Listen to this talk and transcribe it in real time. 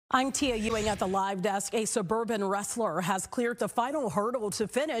I'm Tia Ewing at the live desk. A Suburban wrestler has cleared the final hurdle to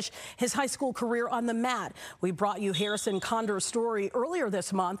finish his high school career on the mat. We brought you Harrison Condor's story earlier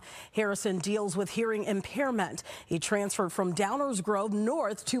this month. Harrison deals with hearing impairment. He transferred from Downers Grove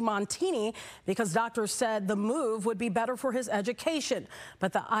North to Montini because doctors said the move would be better for his education.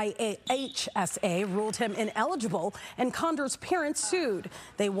 But the IHSA ruled him ineligible, and Condor's parents sued.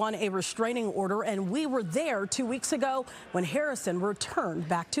 They won a restraining order, and we were there 2 weeks ago when Harrison returned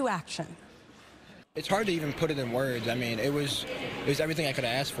back to action. It's hard to even put it in words. I mean, it was everything I could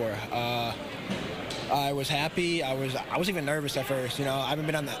have asked for. I was happy. I was even nervous at first. You know, I haven't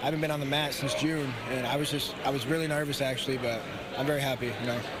been on the mat since June, and I was really nervous actually, but I'm very happy. You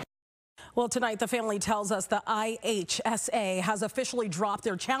know. Well, tonight the family tells us the IHSA has officially dropped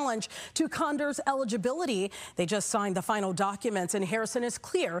their challenge to Condor's eligibility. They just signed the final documents, and Harrison is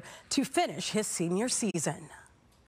clear to finish his senior season.